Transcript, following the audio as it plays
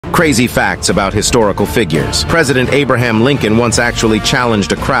Crazy facts about historical figures. President Abraham Lincoln once actually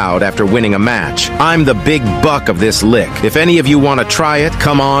challenged a crowd after winning a match. "I'm the big buck of this lick. If any of you want to try it,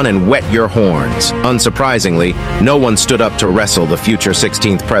 come on and wet your horns." Unsurprisingly, no one stood up to wrestle the future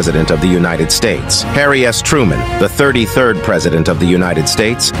 16th President of the United States. Harry S. Truman, the 33rd President of the United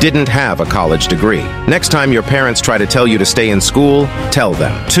States, didn't have a college degree. Next time your parents try to tell you to stay in school, tell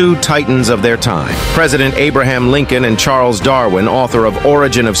them. Two titans of their time. President Abraham Lincoln and Charles Darwin, author of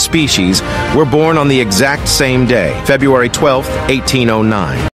Origin of Species, were born on the exact same day, February 12, 1809.